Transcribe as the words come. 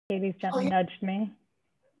Katie's Oh, gently nudged me.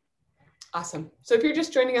 Awesome. So if you're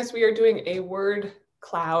just joining us, we are doing a word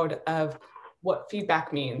cloud of what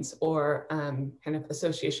feedback means, or kind of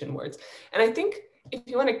association words. And I think if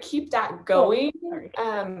you want to keep that going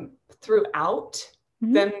throughout,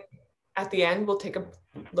 then at the end, we'll take a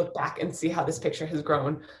look back and see how this picture has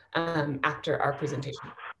grown after our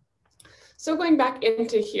presentation. So going back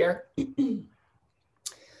into here,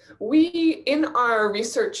 in our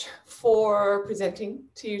research for presenting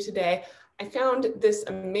to you today, I found this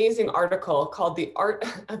amazing article called The Art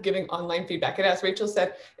of Giving Online Feedback. And as Rachel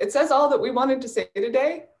said, it says all that we wanted to say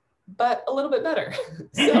today, but a little bit better.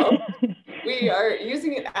 So we are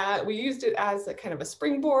using it we used it as a kind of a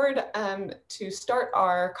springboard to start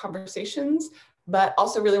our conversations, but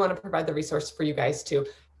also really want to provide the resource for you guys too.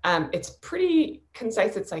 It's pretty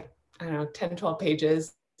concise. It's like, I don't know, 10, 12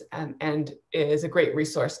 pages, and is a great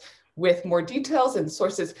resource with more details and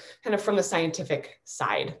sources kind of from the scientific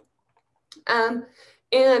side.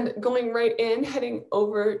 And going right in, heading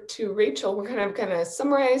over to Rachel, we're kind of going to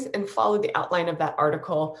summarize and follow the outline of that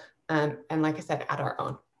article. And like I said, add our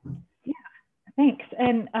own. Yeah, thanks.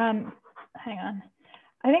 And hang on.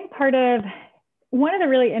 I think one of the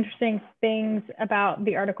really interesting things about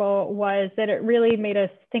the article was that it really made us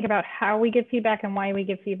think about how we give feedback and why we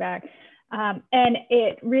give feedback. And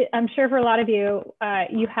I'm sure for a lot of you,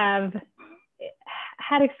 you have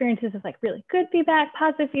had experiences of like really good feedback,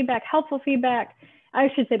 positive feedback, helpful feedback. I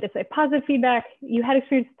should say this way, positive feedback. You had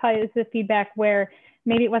experience with positive feedback where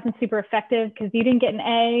maybe it wasn't super effective because you didn't get an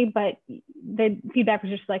A, but the feedback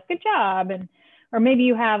was just like, good job. Or maybe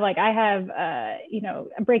you have, like I have, I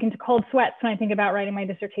break into cold sweats when I think about writing my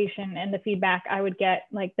dissertation, and the feedback I would get,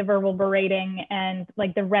 like the verbal berating and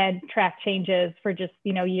like the red track changes for just,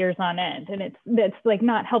 years on end. And it's like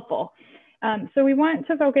not helpful. So we want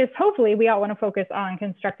to focus, hopefully we all want to focus on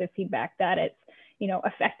constructive feedback, that it's,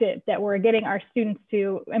 effective, that we're getting our students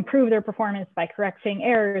to improve their performance by correcting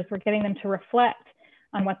errors. We're getting them to reflect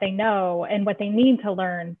on what they know and what they need to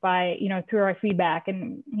learn by, through our feedback,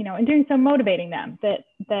 and, and doing so motivating them that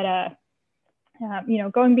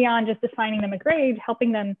going beyond just assigning them a grade,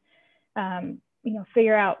 helping them,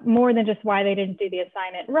 figure out more than just why they didn't do the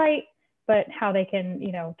assignment right, but how they can,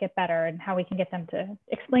 get better, and how we can get them to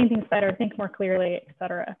explain things better, think more clearly, et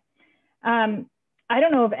cetera. I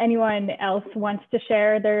don't know if anyone else wants to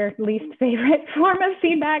share their least favorite form of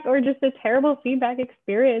feedback, or just a terrible feedback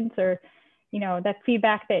experience, or, that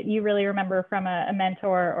feedback that you really remember from a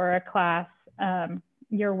mentor or a class.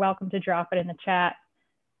 You're welcome to drop it in the chat.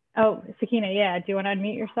 Oh, Sakina, yeah, do you want to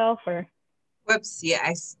unmute yourself, or? Whoops, yeah,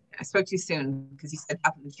 I spoke too soon because you said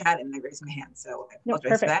drop in the chat and I raised my hand, so I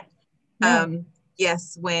apologize for that. No.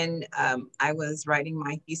 Yes, when I was writing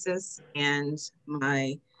my thesis, and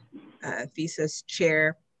my thesis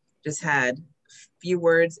chair just had few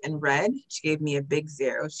words in red, she gave me a big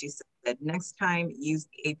 0. She said, next time use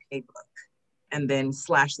the APA book, and then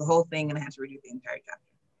slash the whole thing, and I had to redo the entire chapter.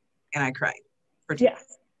 And I cried for 2 days.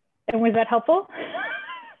 And was that helpful?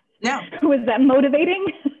 No. Was that motivating?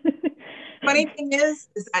 Funny thing is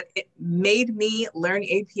that it made me learn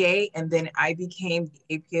APA, and then I became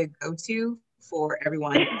the APA go-to for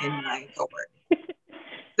everyone in my cohort.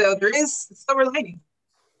 So there is silver lining.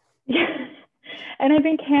 Yeah. And I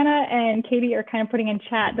think Hannah and Katie are kind of putting in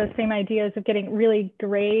chat those same ideas of getting really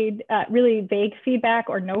really vague feedback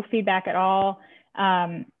or no feedback at all,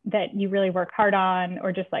 that you really work hard on,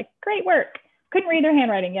 or just like, great work. Couldn't read their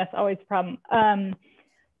handwriting. Yes, always a problem.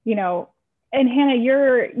 And Hannah,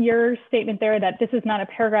 your statement there that this is not a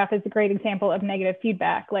paragraph is a great example of negative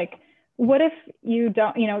feedback. Like, what if you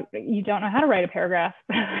don't know how to write a paragraph?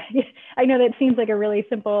 I know that seems like a really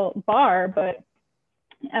simple bar, but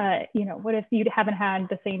what if you haven't had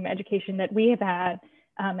the same education that we have had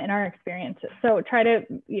in our experiences? So try to,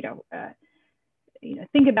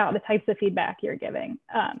 think about the types of feedback you're giving.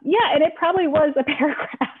 Yeah, and it probably was a paragraph.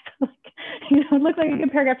 It looks like a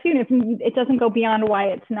good paragraph too. And if it doesn't go beyond why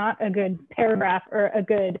it's not a good paragraph or a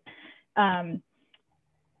good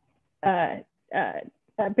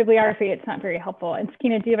bibliography, it's not very helpful. And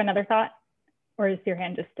Sakina, do you have another thought? Or is your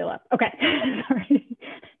hand just still up? Okay, sorry.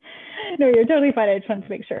 No, you're totally fine. I just wanted to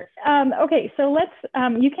make sure. Okay, so let's,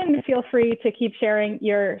 you can feel free to keep sharing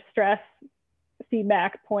your stress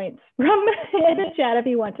feedback points from in the chat if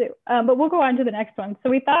you want to, but we'll go on to the next one. So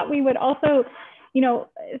we thought we would also,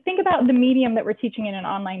 think about the medium that we're teaching in an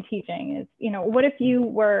online teaching is, what if you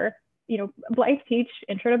were, Blythe teach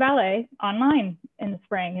Intro to Ballet online in the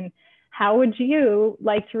spring, and how would you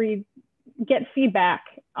like to get feedback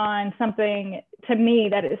on something, to me,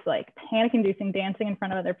 that is like panic inducing dancing in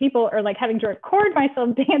front of other people, or like having to record myself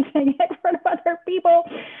dancing in front of other people?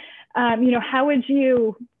 How would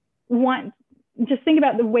you just think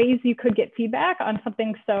about the ways you could get feedback on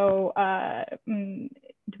something so,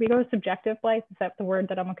 do we go subjective, Blythe? Is that the word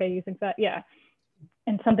that I'm okay using for that? Yeah.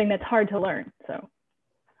 And something that's hard to learn, so.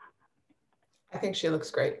 I think she looks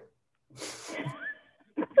great.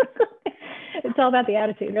 It's all about the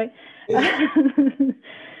attitude, right?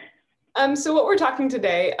 So what we're talking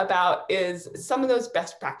today about is some of those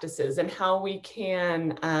best practices and how we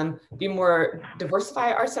can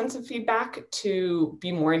diversify our sense of feedback to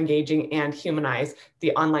be more engaging and humanize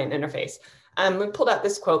the online interface. We pulled out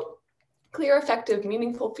this quote: "Clear, effective,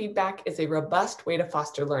 meaningful feedback is a robust way to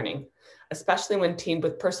foster learning, especially when teamed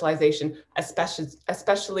with personalization,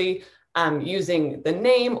 especially using the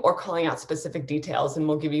name or calling out specific details." And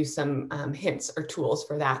we'll give you some hints or tools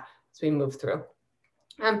for that as we move through.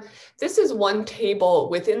 This is one table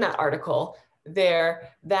within that article there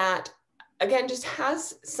that, again, just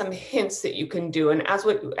has some hints that you can do. And as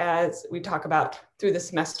we talk about through the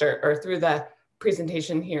semester or through the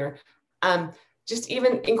presentation here, just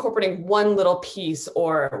even incorporating one little piece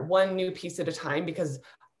or one new piece at a time, because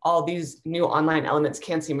all these new online elements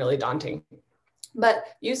can seem really daunting. But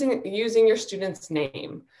using your student's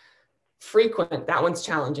name. Frequent, that one's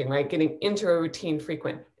challenging, right? Getting into a routine,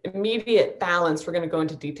 frequent. Immediate, balance, we're going to go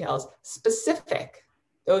into details. Specific,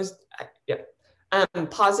 those,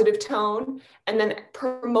 positive tone, and then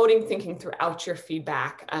promoting thinking throughout your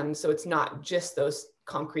feedback. So it's not just those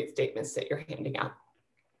concrete statements that you're handing out.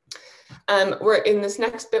 We're in this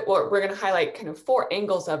next bit, we're going to highlight kind of 4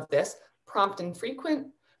 angles of this: prompt and frequent,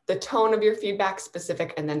 the tone of your feedback,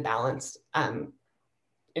 specific, and then balanced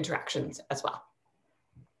interactions as well.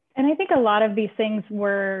 And I think a lot of these things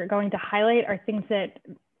we're going to highlight are things that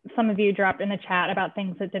some of you dropped in the chat about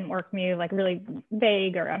things that didn't work for me, like really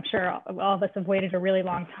vague, or I'm sure all of us have waited a really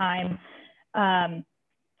long time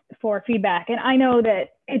for feedback. And I know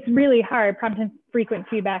that it's really hard. Prompt and frequent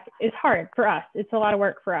feedback is hard for us. It's a lot of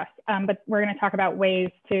work for us, but we're going to talk about ways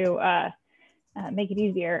to make it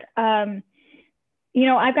easier. You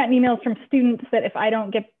know, I've gotten emails from students that if I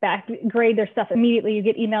don't grade their stuff immediately, you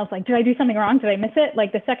get emails like, did I do something wrong? Did I miss it?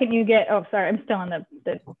 Like the second you get, oh, sorry, I'm still on the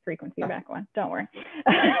frequent feedback one. Don't worry.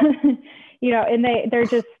 You know, and they're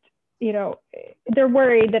just, you know, they're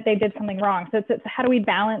worried that they did something wrong. So it's how do we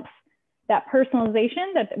balance that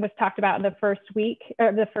personalization that was talked about in the first week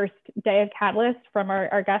or the first day of Catalyst from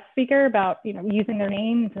our guest speaker about, you know, using their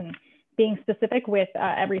names and being specific with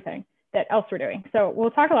everything that else we're doing. So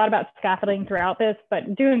we'll talk a lot about scaffolding throughout this,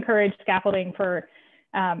 but do encourage scaffolding for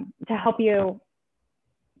to help you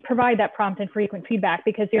provide that prompt and frequent feedback,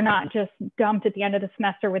 because you're not just dumped at the end of the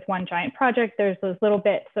semester with one giant project. There's those little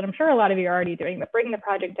bits that I'm sure a lot of you are already doing, but bring the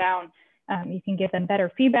project down. You can give them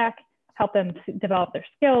better feedback, help them develop their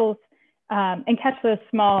skills, and catch those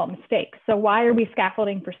small mistakes. So why are we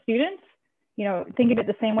scaffolding for students? You know, think of it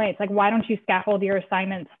the same way. It's like, why don't you scaffold your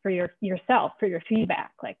assignments for yourself, for your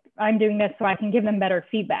feedback? Like, I'm doing this so I can give them better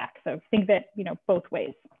feedback. So think that, you know, both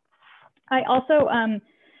ways. I also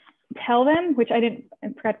tell them, which I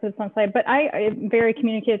forgot to put this on slide, but I am very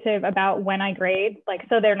communicative about when I grade, like,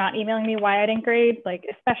 so they're not emailing me why I didn't grade, like,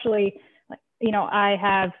 especially, like, you know, I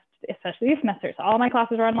have, especially these semesters, all my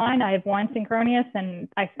classes are online. I have one synchronous, and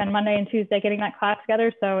I spend Monday and Tuesday getting that class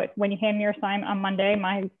together. So when you hand me your assignment on Monday,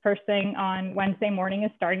 my first thing on Wednesday morning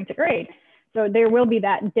is starting to grade. So there will be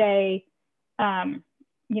that day,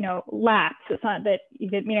 you know, lapse. It's not that you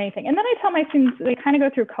didn't mean anything. And then I tell my students, they kind of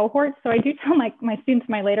go through cohorts. So I do tell my students,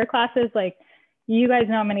 my later classes, like, you guys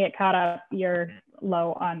know I'm going to get caught up. You're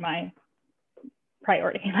low on my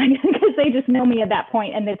priority, because they just know me at that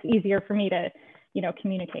point, and it's easier for me to, you know,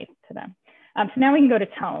 communicate to them. So now we can go to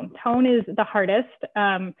tone. Tone is the hardest.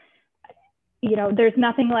 You know, there's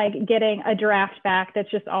nothing like getting a draft back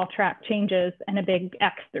that's just all track changes and a big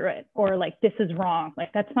X through it, or like, this is wrong.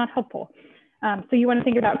 Like, that's not helpful. So you want to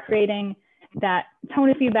think about creating that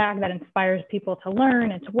tone of feedback that inspires people to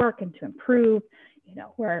learn and to work and to improve. You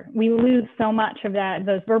know, where we lose so much of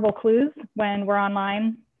those verbal clues when we're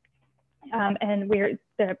online. And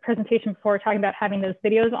the presentation before, talking about having those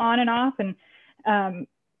videos on and off, and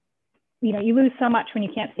you know, you lose so much when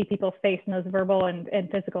you can't see people's face in those verbal and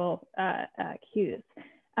physical cues.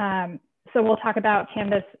 So we'll talk about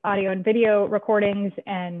Canvas audio and video recordings,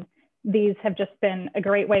 and these have just been a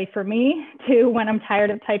great way for me to, when I'm tired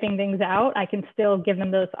of typing things out, I can still give them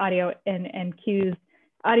those audio and cues,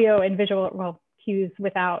 audio and visual cues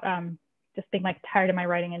without just being like tired of my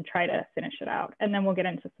writing and try to finish it out. And then we'll get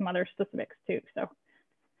into some other specifics too. So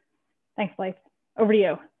thanks, Blythe. Over to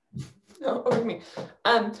you. No, over to me.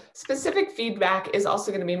 Specific feedback is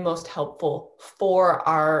also going to be most helpful for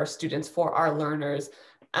our students, for our learners.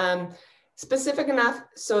 Specific enough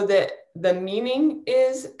so that the meaning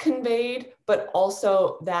is conveyed, but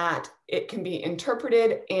also that it can be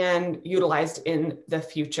interpreted and utilized in the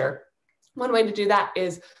future. One way to do that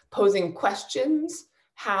is posing questions,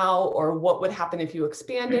 how or what would happen if you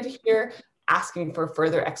expanded here, asking for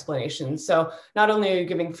further explanations. So not only are you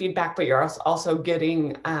giving feedback, but you're also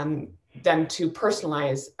getting them to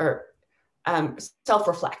personalize or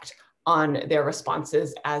self-reflect on their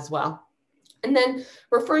responses as well. And then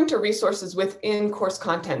referring to resources within course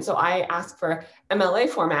content. So I ask for MLA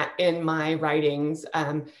format in my writings,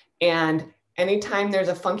 and anytime there's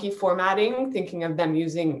a funky formatting, thinking of them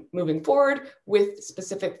moving forward with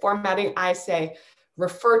specific formatting, I say,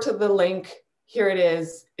 refer to the link. Here it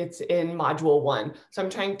is, it's in module 1. So I'm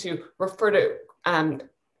trying to refer to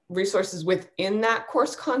resources within that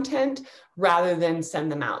course content rather than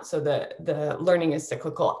send them out. So the learning is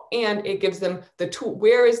cyclical, and it gives them the tool.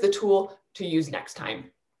 Where is the tool to use next time?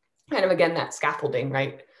 Kind of, again, that scaffolding,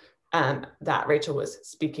 right? That Rachel was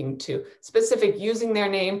speaking to, specific using their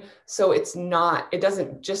name. So it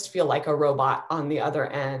doesn't just feel like a robot on the other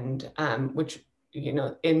end, which,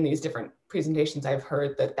 in these different presentations, I've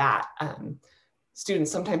heard that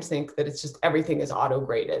students sometimes think that it's just everything is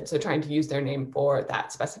auto-graded. So trying to use their name for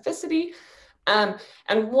that specificity. And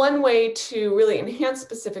one way to really enhance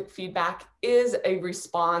specific feedback is a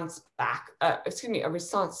response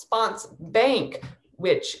bank,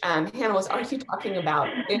 which Hannah was already talking about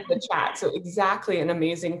in the chat. So exactly an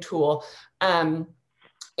amazing tool. And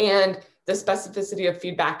the specificity of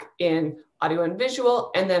feedback in audio and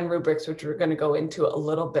visual, and then rubrics, which we're going to go into a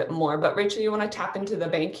little bit more. But Rachel, you want to tap into the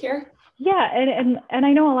bank here? Yeah, and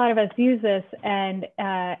I know a lot of us use this, and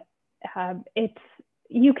I've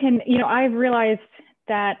realized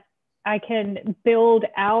that I can build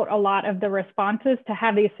out a lot of the responses to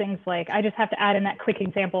have these things like, I just have to add in that quick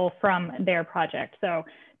example from their project. So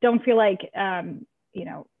don't feel like,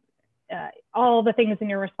 all the things in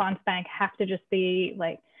your response bank have to just be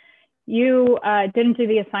like, you didn't do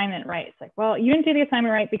the assignment right. It's like, well, you didn't do the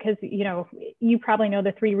assignment right because, you probably know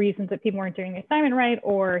the 3 reasons that people weren't doing the assignment right,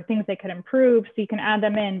 or things they could improve. So you can add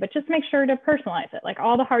them in, but just make sure to personalize it. Like,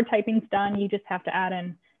 all the hard typing's done. You just have to add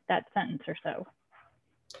in that sentence or so.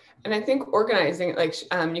 And I think organizing, like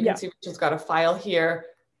you can see Rachel's got a file here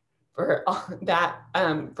for that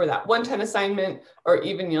 110 assignment, or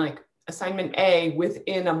even like assignment A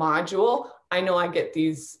within a module. I know I get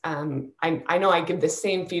these, I know I give the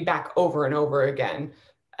same feedback over and over again,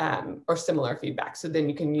 or similar feedback. So then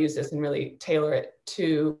you can use this and really tailor it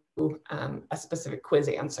to a specific quiz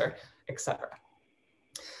answer, etc.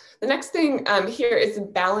 The next thing here is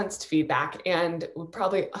balanced feedback. And we've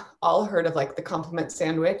probably all heard of like the compliment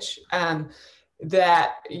sandwich,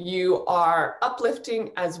 that you are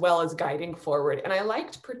uplifting as well as guiding forward. And I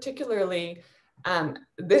liked particularly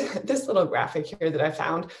this little graphic here that I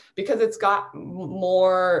found, because it's got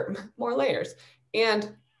more layers.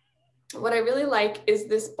 And what I really like is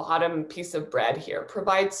this bottom piece of bread here,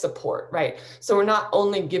 provides support, right? So we're not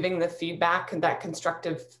only giving the feedback and that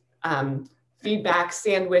constructive feedback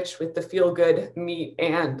sandwich with the feel-good meat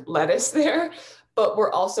and lettuce there, but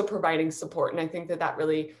we're also providing support. And I think that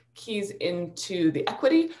really keys into the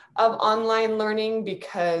equity of online learning,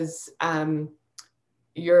 because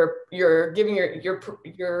you're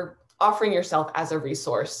offering yourself as a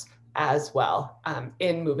resource as well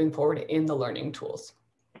in moving forward in the learning tools.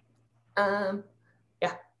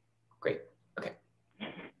 Yeah, great. Okay,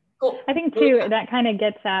 cool. I think too, that kind of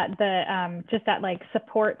gets at the just that like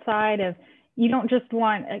support side of, you don't just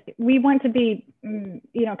want, we want to be,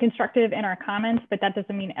 constructive in our comments, but that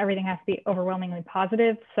doesn't mean everything has to be overwhelmingly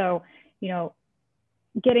positive. So,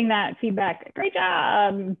 getting that feedback, great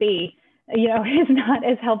job, B, is not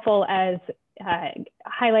as helpful as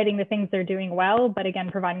highlighting the things they're doing well, but again,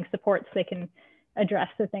 providing support so they can address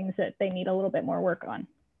the things that they need a little bit more work on.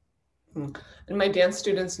 And my dance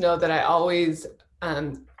students know that I always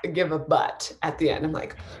give a but at the end. I'm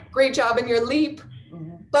like, great job in your leap,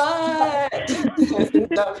 but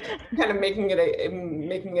so kind of making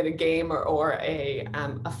it a game or a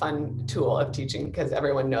fun tool of teaching, because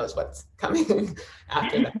everyone knows what's coming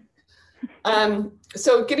after that.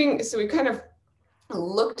 So we kind of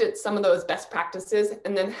looked at some of those best practices,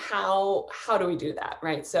 and then how do we do that,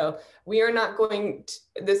 right? So we are not going to,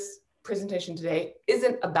 this presentation today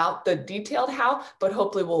isn't about the detailed how, but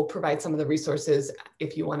hopefully we'll provide some of the resources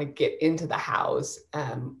if you want to get into the hows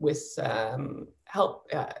with some help,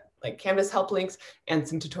 like Canvas help links and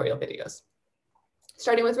some tutorial videos.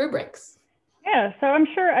 Starting with rubrics. Yeah, so I'm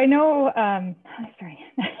sure, I know,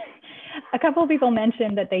 a couple of people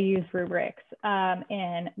mentioned that they use rubrics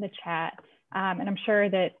in the chat. And I'm sure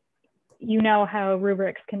that, you know how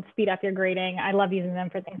rubrics can speed up your grading. I love using them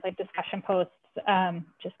for things like discussion posts,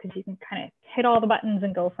 just because you can kind of hit all the buttons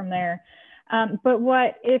and go from there. But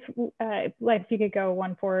what if, like, if you could go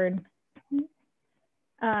one forward,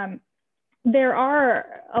 there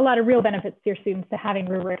are a lot of real benefits to your students to having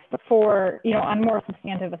rubrics for, on more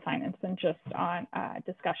substantive assignments than just on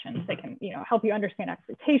discussions. They can, help you understand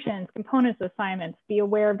expectations, components of assignments, be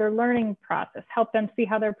aware of their learning process, help them see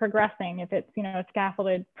how they're progressing. If it's, a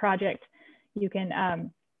scaffolded project, you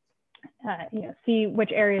can, see which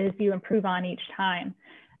areas you improve on each time.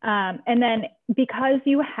 And then because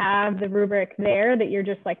you have the rubric there that you're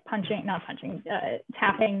just like tapping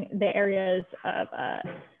the areas of,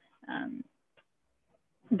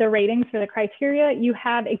 the ratings for the criteria,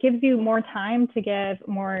 it gives you more time to give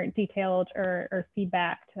more detailed or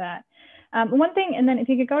feedback to that. One thing, and then if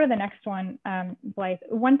you could go to the next one, Blythe,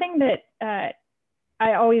 one thing that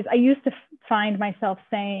I used to find myself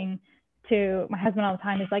saying to my husband all the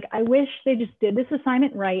time is like, I wish they just did this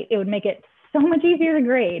assignment right. It would make it so much easier to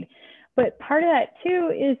grade. But part of that too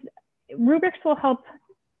is rubrics will help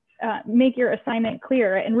make your assignment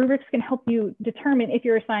clear, and rubrics can help you determine if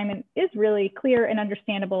your assignment is really clear and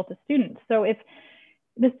understandable to students. So if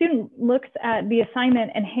the student looks at the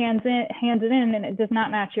assignment and hands it in and it does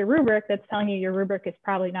not match your rubric, that's telling you your rubric is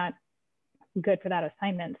probably not good for that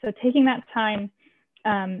assignment. So taking that time,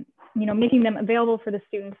 making them available for the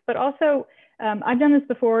students, but also I've done this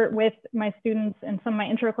before with my students in some of my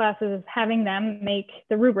intro classes, having them make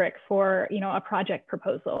the rubric for, a project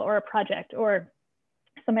proposal or a project or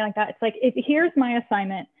something like that. It's like, here's my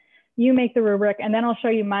assignment, you make the rubric, and then I'll show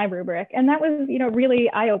you my rubric. And that was,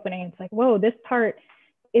 really eye-opening. It's like, whoa, this part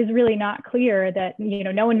is really not clear that,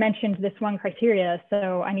 no one mentioned this one criteria,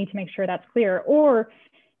 so I need to make sure that's clear. Or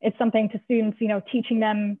it's something to students, teaching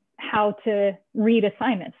them how to read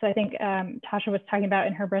assignments. So I think Tasha was talking about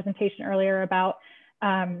in her presentation earlier about,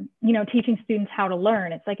 teaching students how to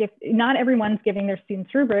learn. It's like, if not everyone's giving their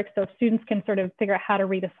students rubrics, so if students can sort of figure out how to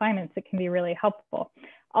read assignments, it can be really helpful.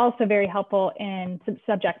 Also very helpful in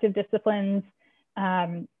subjective disciplines,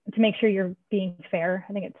 to make sure you're being fair.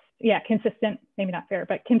 I think it's, consistent, maybe not fair,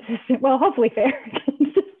 but consistent, well, hopefully fair,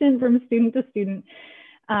 consistent from student to student.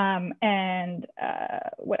 And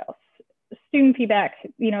what else? Student feedback,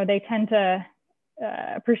 they tend to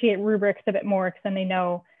appreciate rubrics a bit more because then they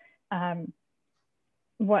know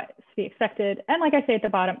what's to be expected. And like I say at the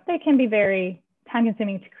bottom, they can be very time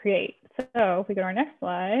consuming to create. So if we go to our next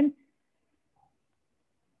slide,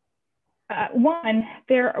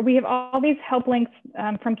 we have all these help links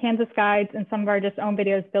from Kansas Guides and some of our just own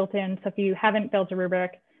videos built in. So if you haven't built a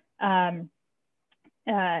rubric,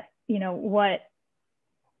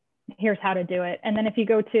 here's how to do it. And then if you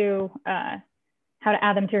go to how to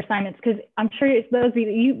add them to your assignments, because I'm sure those of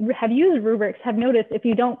you that have used rubrics have noticed if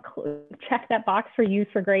you don't check that box for use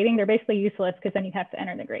for grading, they're basically useless because then you have to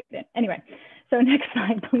enter the grade in. Anyway, so next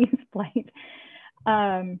slide, please, Blythe.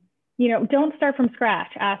 Don't start from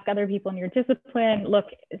scratch. Ask other people in your discipline. Look,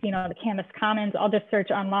 the Canvas Commons. I'll just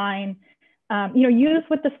search online. Use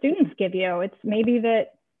what the students give you. It's maybe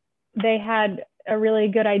that they had a really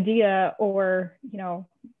good idea, or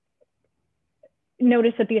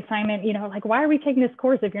notice that the assignment, like, why are we taking this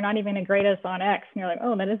course if you're not even going to grade us on X? And you're like,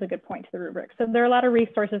 oh, that is a good point to the rubric. So there are a lot of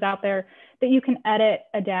resources out there that you can edit,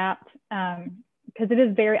 adapt, because it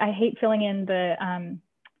is I hate filling in the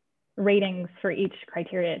ratings for each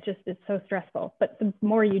criteria. It just is so stressful. But the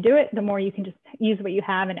more you do it, the more you can just use what you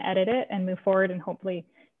have and edit it and move forward and hopefully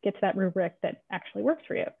get to that rubric that actually works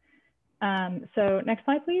for you. So next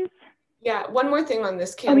slide, please. Yeah, one more thing on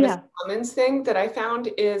this Canvas Commons thing that I found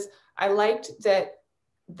is I liked that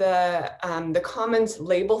the Commons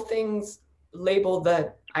label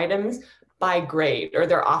the items by grade or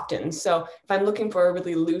their opt-ins. So if I'm looking for a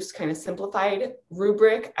really loose kind of simplified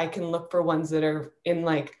rubric, I can look for ones that are in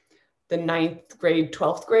like the 9th grade,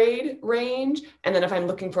 12th grade range. And then if I'm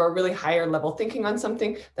looking for a really higher level thinking on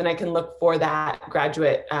something, then I can look for that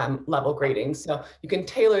graduate level grading. So you can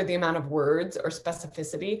tailor the amount of words or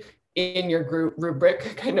specificity in your group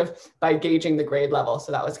rubric kind of by gauging the grade level.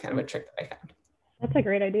 So that was kind of a trick that I found. That's a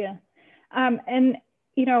great idea. And,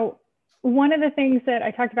 one of the things that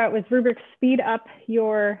I talked about was rubrics speed up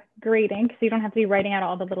your grading because you don't have to be writing out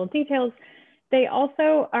all the little details. They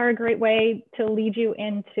also are a great way to lead you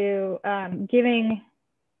into giving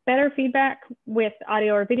better feedback with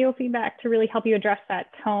audio or video feedback to really help you address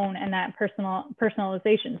that tone and that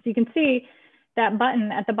personalization. So you can see that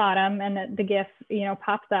button at the bottom and the GIF,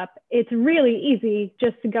 pops up. It's really easy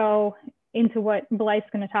just to go into what Blythe's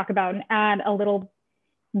going to talk about and add a little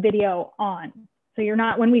video on. So you're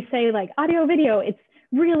not, when we say like audio video, it's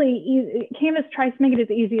really easy. Canvas tries to make it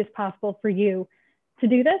as easy as possible for you to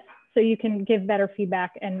do this so you can give better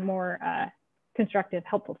feedback and more constructive,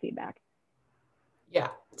 helpful feedback. Yeah,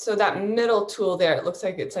 so that middle tool there, it looks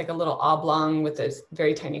like it's like a little oblong with this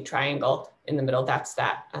very tiny triangle in the middle. That's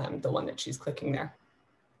that, the one that she's clicking there.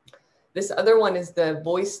 This other one is the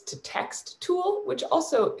voice to text tool, which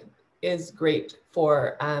also is great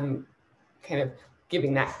for kind of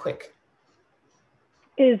giving that quick.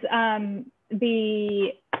 Is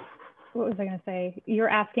the, what was I going to say? You're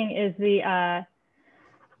asking, is the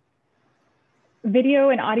video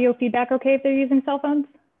and audio feedback okay if they're using cell phones?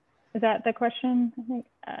 Is that the question? I think,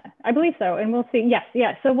 I believe so. And we'll see. Yes.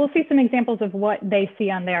 Yeah. So we'll see some examples of what they see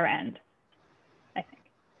on their end, I think.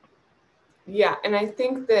 Yeah. And I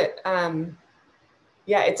think that,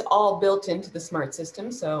 yeah, it's all built into the smart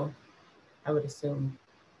system. So I would assume,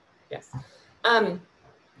 yes.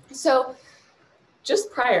 So just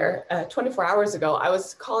prior, 24 hours ago, I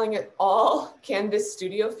was calling it all Canvas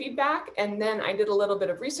Studio feedback. And then I did a little bit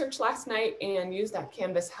of research last night and used that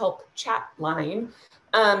Canvas help chat line.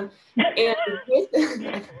 And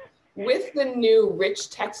with the new rich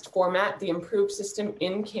text format, the improved system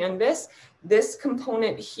in Canvas, this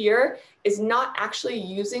component here is not actually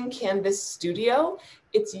using Canvas Studio.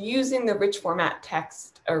 It's using the rich format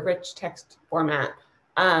text or rich text format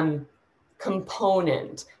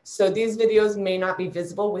component. So these videos may not be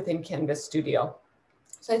visible within Canvas Studio.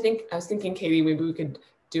 So I was thinking, Katie, maybe we could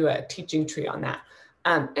do a teaching tree on that.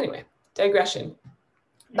 Anyway, digression.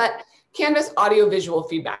 But Canvas audio visual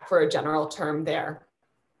feedback for a general term there.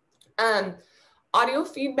 Audio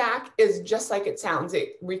feedback is just like it sounds.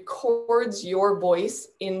 It records your voice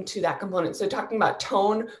into that component. So talking about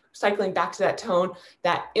tone, cycling back to that tone,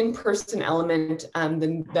 that in-person element,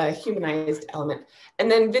 the humanized element.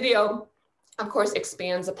 And then video, of course,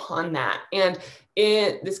 expands upon that. And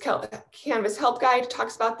in this Canvas help guide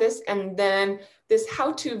talks about this. And then this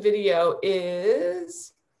how-to video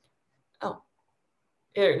is,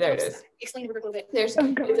 there it is. Explain the work a little bit. There's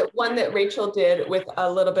one that Rachel did with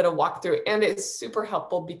a little bit of walkthrough, and it's super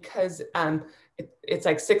helpful because it's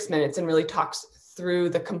like 6 minutes and really talks through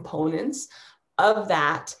the components of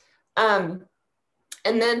that. And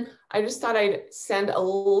then I just thought I'd send a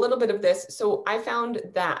little bit of this. So I found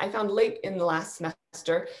late in the last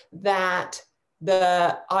semester that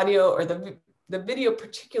the audio or the video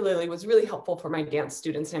particularly was really helpful for my dance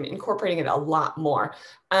students, and I'm incorporating it a lot more.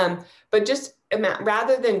 But just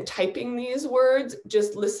rather than typing these words,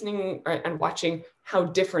 just listening and watching how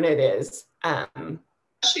different it is.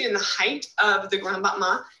 Especially in the height of the grand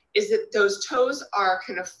battement, is that those toes are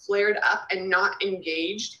kind of flared up and not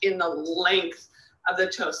engaged in the length of the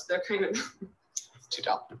toes. They're kind of, too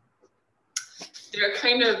tall. They're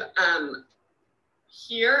kind of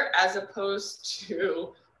here as opposed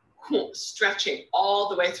to stretching all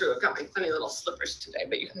the way through. I've got my funny little slippers today,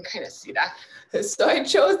 but you can kind of see that. So I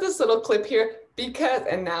chose this little clip here because,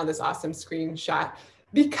 and now this awesome screenshot,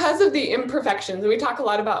 because of the imperfections. We talk a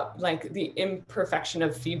lot about like the imperfection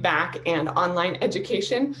of feedback and online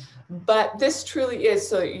education, but this truly is.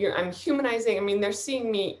 So I'm humanizing. I mean, they're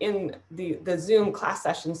seeing me in the Zoom class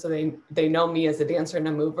session, so they know me as a dancer and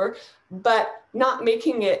a mover, but not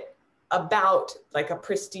making it about like a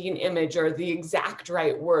pristine image or the exact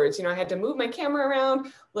right words. You know, I had to move my camera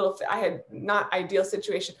around I had not ideal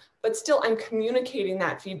situation, but still I'm communicating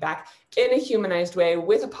that feedback in a humanized way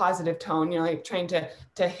with a positive tone, you know, like trying to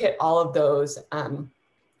hit all of those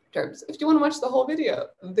terms. If you want to watch the whole video,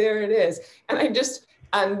 there it is. And I just,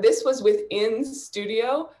 this was within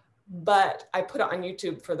Studio, but I put it on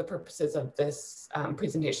YouTube for the purposes of this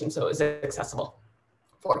presentation, so it was accessible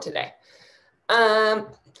for today.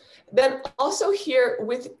 Then also here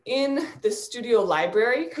within the Studio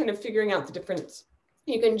library, kind of figuring out the difference.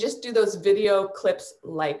 You can just do those video clips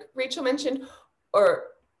like Rachel mentioned, or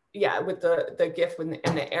yeah, with the GIF and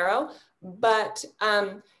the arrow. But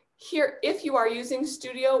here, if you are using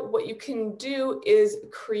Studio, what you can do is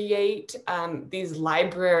create these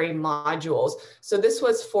library modules. So this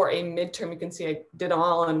was for a midterm. You can see I did them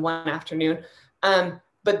all in one afternoon.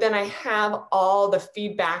 But then I have all the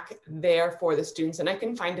feedback there for the students, and I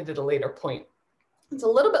can find it at a later point. It's a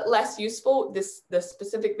little bit less useful, the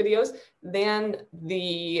specific videos, than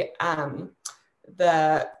the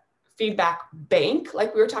feedback bank,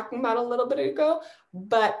 like we were talking about a little bit ago,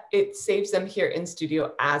 but it saves them here in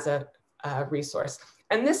Studio as a resource.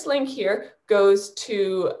 And this link here goes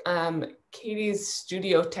to Katie's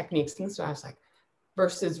Studio techniques. And so I was like,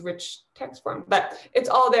 versus rich text form, but it's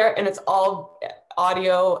all there, and it's all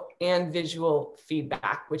audio and visual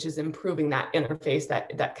feedback, which is improving that interface,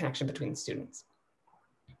 that connection between students.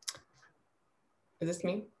 Is this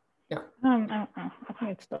me? Yeah. I don't know. I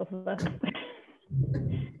think it's both of us.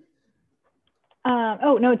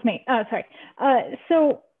 Oh, no, it's me. Sorry.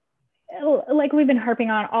 So like we've been harping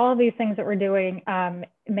on, all of these things that we're doing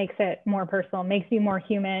makes it more personal, makes you more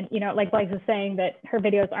human. You know, like Blythe is saying that her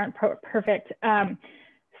videos aren't perfect.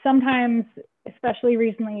 Sometimes, especially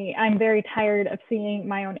recently, I'm very tired of seeing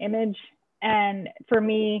my own image. And for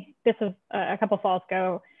me, this was a couple falls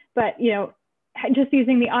ago, but, you know, just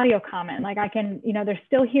using the audio comment, like I can, you know, they're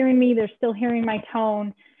still hearing me, they're still hearing my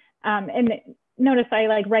tone. And notice I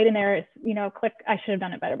like right in there, it's, you know, click, I should have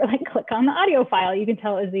done it better, but like click on the audio file. You can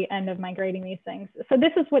tell is the end of my grading these things. So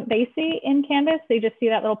this is what they see in Canvas. They just see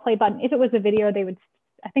that little play button. If it was a video, they would,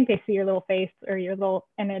 I think they see your little face or your little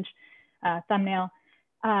image thumbnail.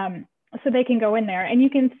 So they can go in there and you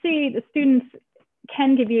can see the students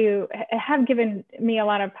can have given me a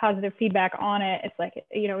lot of positive feedback on it. It's like,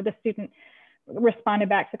 you know, the student responded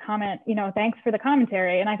back to comment, you know, thanks for the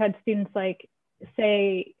commentary. And I've had students like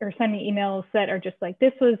say or send me emails that are just like,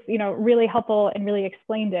 this was, you know, really helpful and really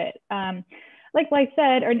explained it. Like Blythe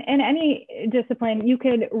said, or in any discipline, you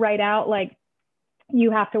could write out like,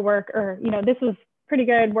 you have to work, or, you know, this was pretty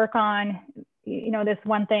good, work on, you know, this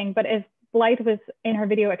one thing. But as Blythe was in her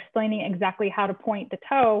video explaining exactly how to point the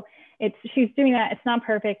toe, she's doing that. It's not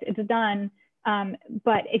perfect, it's done.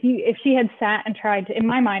 But if she had sat and tried to, in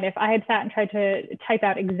my mind, if I had sat and tried to type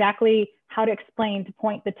out exactly how to explain to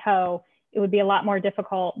point the toe, it would be a lot more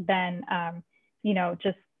difficult than, you know,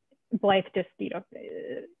 just Blythe just, you know,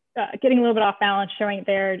 getting a little bit off balance, showing it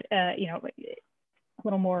there, you know, a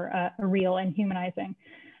little more real and humanizing.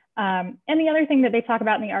 And the other thing that they talk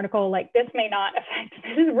about in the article, like this may not affect,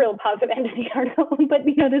 this is a real positive end of the article, but,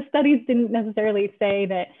 you know, the studies didn't necessarily say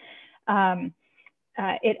that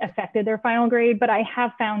it affected their final grade, but I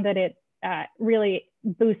have found that it really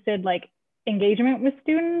boosted like engagement with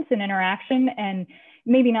students and interaction, and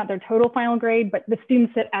maybe not their total final grade, but the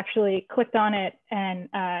students that actually clicked on it and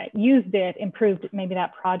used it improved maybe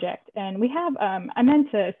that project. And we have, I meant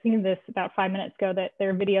to see this about 5 minutes ago, that there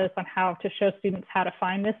are videos on how to show students how to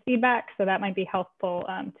find this feedback. So that might be helpful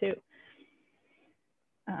too.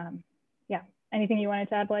 Yeah, anything you wanted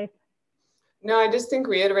to add, Blythe? No, I just think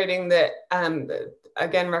reiterating that,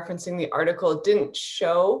 again, referencing the article, didn't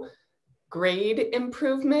show grade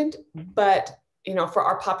improvement, but, you know, for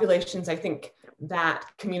our populations, I think that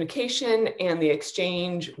communication and the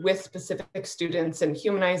exchange with specific students and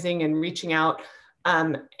humanizing and reaching out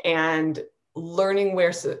and learning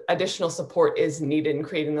where additional support is needed and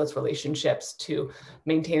creating those relationships to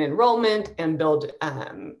maintain enrollment and build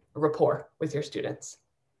rapport with your students.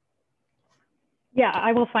 Yeah,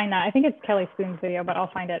 I will find that. I think it's Kelly Spoon's video, but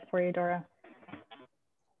I'll find it for you, Dora.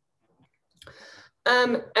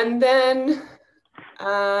 And then,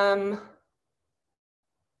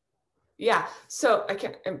 yeah, so I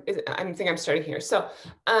think I'm starting here. So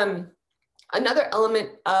another element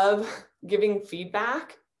of giving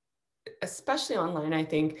feedback, especially online, I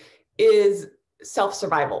think, is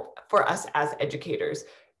self-survival for us as educators.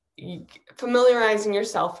 Familiarizing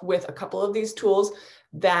yourself with a couple of these tools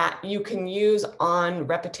that you can use on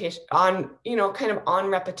repetition, you know, kind of on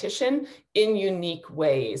repetition in unique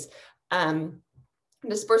ways.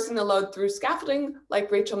 Dispersing the load through scaffolding,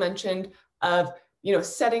 like Rachel mentioned, of, you know,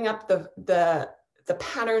 setting up the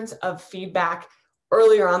patterns of feedback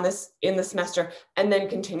earlier on in the semester, and then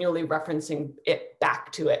continually referencing it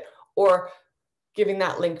back to it, or giving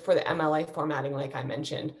that link for the MLA formatting, like I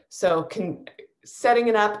mentioned. So setting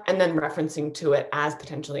it up and then referencing to it as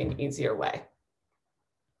potentially an easier way.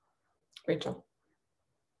 Rachel.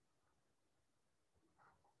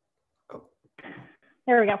 Oh.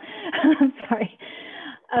 There we go. Sorry.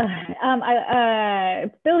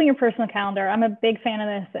 Building your personal calendar. I'm a big fan of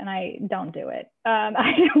this and I don't do it.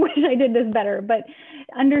 I wish I did this better, but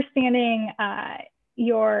understanding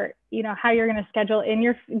your, you know, how you're going to schedule in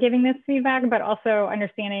your giving this feedback, but also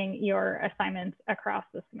understanding your assignments across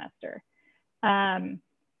the semester.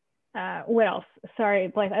 What else? Sorry,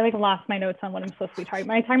 Blythe, I like lost my notes on what I'm supposed to be talking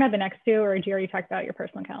about. Am I talking about the next two, or did you already talk about your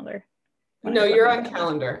personal calendar? No, you're on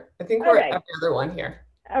calendar. I think we're every other one here.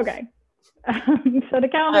 Okay. So the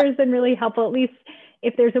calendar has been really helpful. At least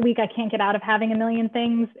if there's a week I can't get out of having a million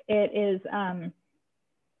things, it is,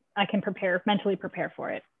 I can mentally prepare for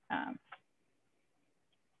it.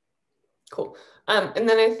 Cool. And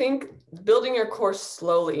then I think building your course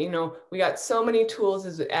slowly, you know, we got so many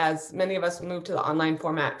tools as many of us moved to the online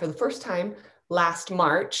format for the first time last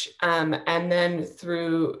March, and then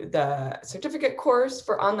through the certificate course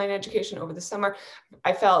for online education over the summer,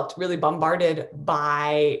 I felt really bombarded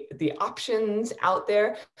by the options out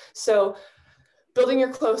there. So building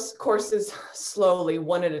your close courses slowly,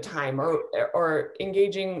 one at a time, or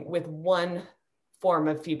engaging with one form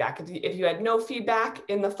of feedback. If you had no feedback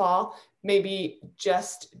in the fall, maybe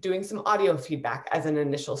just doing some audio feedback as an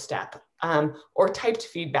initial step, or typed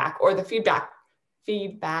feedback, or the feedback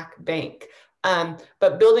bank.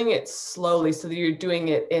 But building it slowly so that you're doing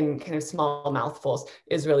it in kind of small mouthfuls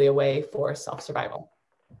is really a way for self-survival.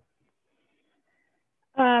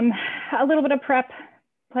 A little bit of prep,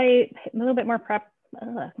 a little bit more prep.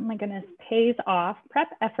 Oh my goodness, pays off. Prep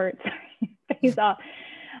effort pays off.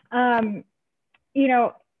 You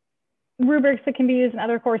know, rubrics that can be used in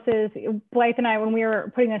other courses. Blythe and I, when we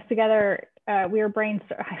were putting this together, we were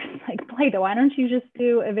brainstorming. I was like, Blythe, why don't you just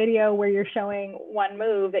do a video where you're showing one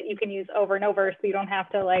move that you can use over and over, so you don't have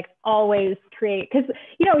to like always create? Because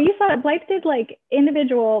you know, you saw that Blythe did like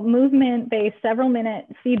individual movement-based several minute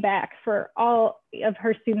feedback for all of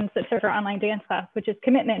her students that took her online dance class, which is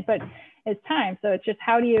commitment, but it's time. So it's just,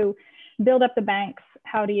 how do you build up the banks?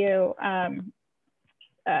 How do you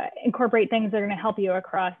incorporate things that are going to help you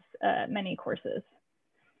across many courses?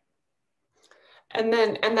 And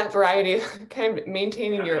that variety, kind of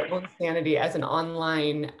maintaining your own sanity as an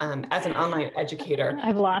online educator.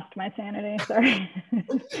 I've lost my sanity, sorry.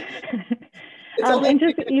 And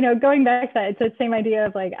just, you know, going back to that, it's the same idea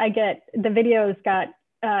of like, I get, the videos got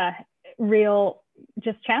real,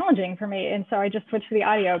 just challenging for me. And so I just switched to the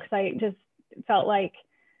audio, because I just felt like,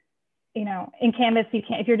 you know, in Canvas, you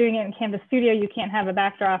can't, if you're doing it in Canvas Studio, you can't have a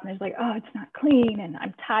backdrop, and it's like, oh, it's not clean, and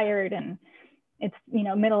I'm tired, and it's, you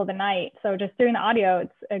know, middle of the night. So just doing the audio,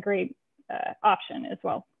 it's a great option as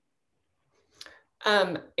well.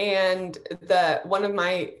 And one of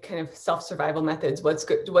my kind of self-survival methods was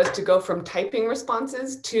to go from typing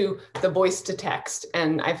responses to the voice to text.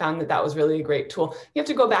 And I found that was really a great tool. You have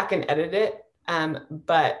to go back and edit it.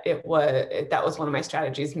 But that was one of my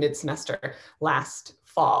strategies mid-semester last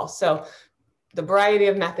fall. So the variety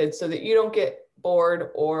of methods, so that you don't get bored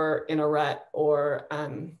or in a rut or,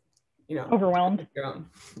 you know, overwhelmed. Your own.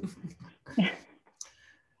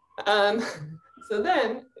 So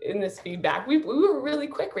then in this feedback, we were really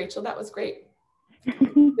quick, Rachel. That was great.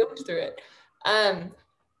 Zipped through it.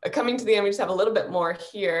 Coming to the end, we just have a little bit more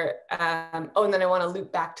here. Oh, and then I want to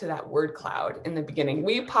loop back to that word cloud in the beginning.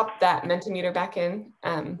 We popped that Mentimeter back in.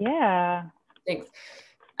 Yeah. Thanks.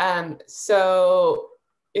 So,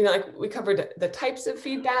 you know, like we covered the types of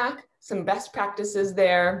feedback, some best practices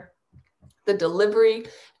there, the delivery,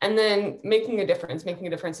 and then making a difference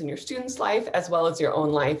in your student's life as well as your own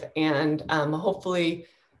life. And hopefully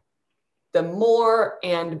the more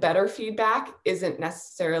and better feedback isn't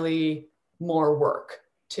necessarily more work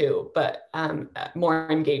too, but more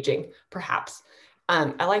engaging perhaps.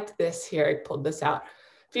 I liked this here, I pulled this out.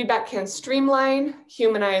 Feedback can streamline,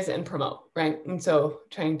 humanize, and promote, right? And so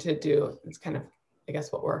trying to do, it's kind of, I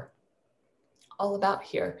guess, what we're all about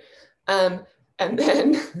here. And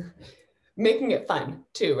then making it fun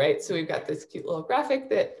too, right? So we've got this cute little graphic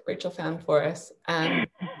that Rachel found for us. You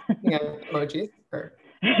know, emojis or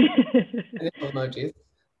emojis.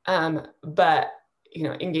 But, you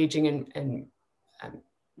know, engaging and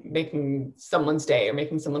making someone's day or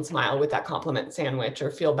making someone smile with that compliment sandwich or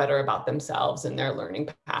feel better about themselves and their learning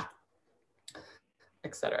path,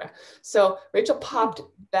 etc. So Rachel popped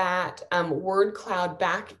that word cloud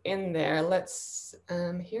back in there. Let's,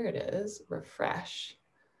 here it is, refresh.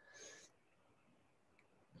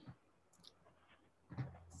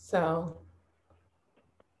 So.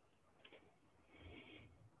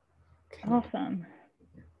 Okay. Awesome.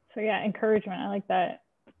 So yeah, encouragement. I like that.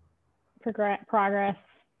 Progress,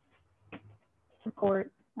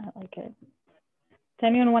 support. I like it. Does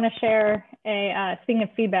anyone want to share a, speaking of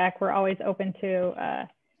feedback, we're always open to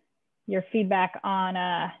your feedback on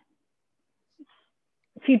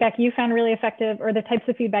feedback you found really effective, or the types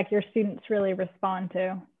of feedback your students really respond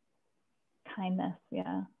to. Kindness,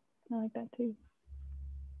 yeah, I like that too.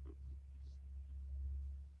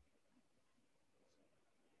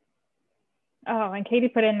 Oh, and Katie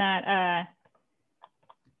put in that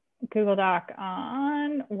Google Doc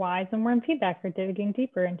on why some warm feedback for digging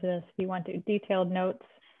deeper into this. If you want to detailed notes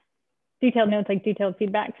like detailed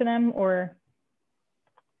feedback to them, or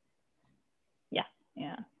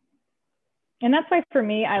yeah. And that's why for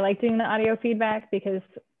me, I like doing the audio feedback, because,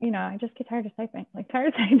 you know, I just get tired of typing,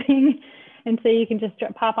 and so you can just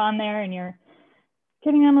pop on there and you're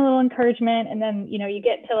giving them a little encouragement. And then, you know, you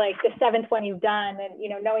get to like the 7th one you've done, and, you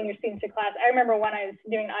know, knowing your students in class. I remember when I was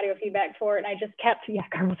doing audio feedback for it, and I just kept,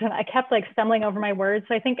 I kept like stumbling over my words.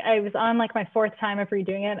 So I think I was on like my 4th time of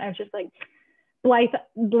redoing it. I was just like, Blythe,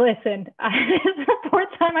 listen, this is the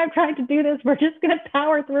 4th time I've tried to do this. We're just going to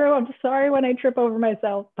power through. I'm sorry when I trip over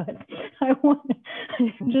myself, but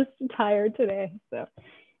just tired today. So.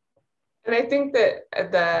 And I think that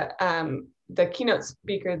the keynote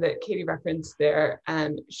speaker that Katie referenced there,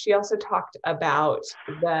 she also talked about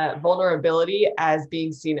the vulnerability as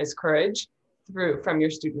being seen as courage from your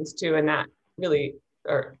students too, and that really,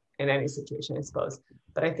 or in any situation, I suppose.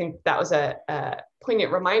 But I think that was a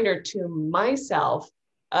poignant reminder to myself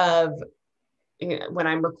of, when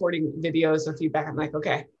I'm recording videos or feedback, I'm like,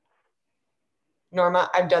 okay, Norma,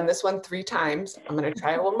 I've done this one 3 times. I'm going to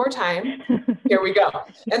try it one more time. Here we go.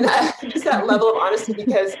 And just that level of honesty,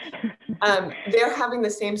 because they're having the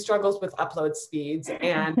same struggles with upload speeds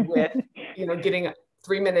and with, getting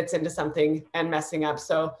 3 minutes into something and messing up.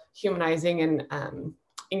 So humanizing and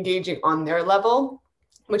engaging on their level,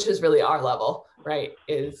 which is really our level, right,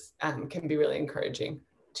 is can be really encouraging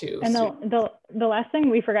to. And the last thing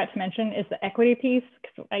we forgot to mention is the equity piece.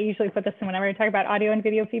 I usually put this in whenever I talk about audio and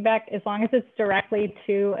video feedback. As long as it's directly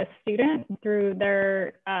to a student through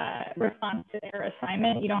their response to their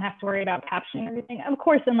assignment, you don't have to worry about captioning everything. Of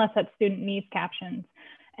course, unless that student needs captions.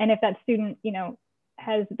 And if that student,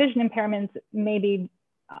 has vision impairments, maybe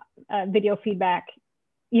video feedback,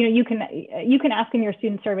 you can ask in your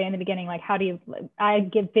student survey in the beginning, like, how do I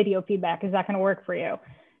give video feedback? Is that going to work for you?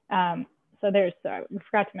 So we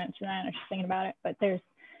forgot to mention that. I was just thinking about it, but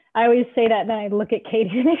I always say that, then I look at Katie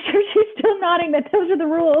to make sure she's still nodding that those are the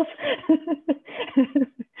rules.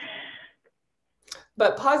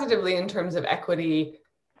 But positively, in terms of equity,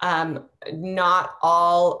 not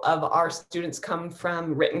all of our students come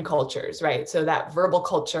from written cultures, right? So that verbal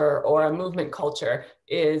culture or a movement culture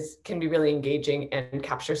can be really engaging and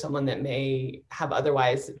capture someone that may have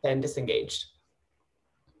otherwise been disengaged.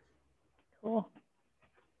 Cool.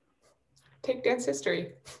 Take dance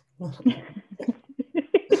history.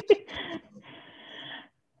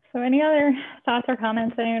 So any other thoughts or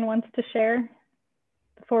comments anyone wants to share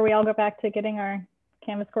before we all go back to getting our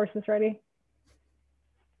Canvas courses ready?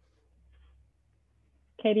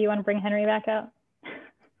 Katie, you want to bring Henry back out?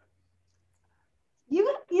 You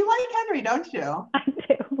like Henry, don't you? I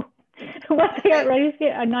do. Once I got ready,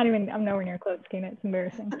 I'm nowhere near close, Kena. It's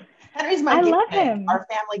embarrassing. Henry's my guinea pig, our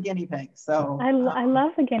family guinea pig. So I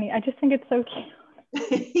love the guinea. I just think it's so cute.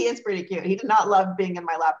 He is pretty cute. He did not love being in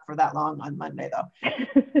my lap for that long on Monday, though.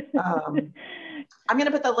 I'm going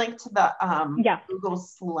to put the link to the Google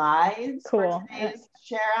Slides for today's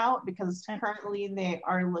share out, because currently they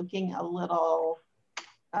are looking a little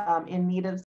in need of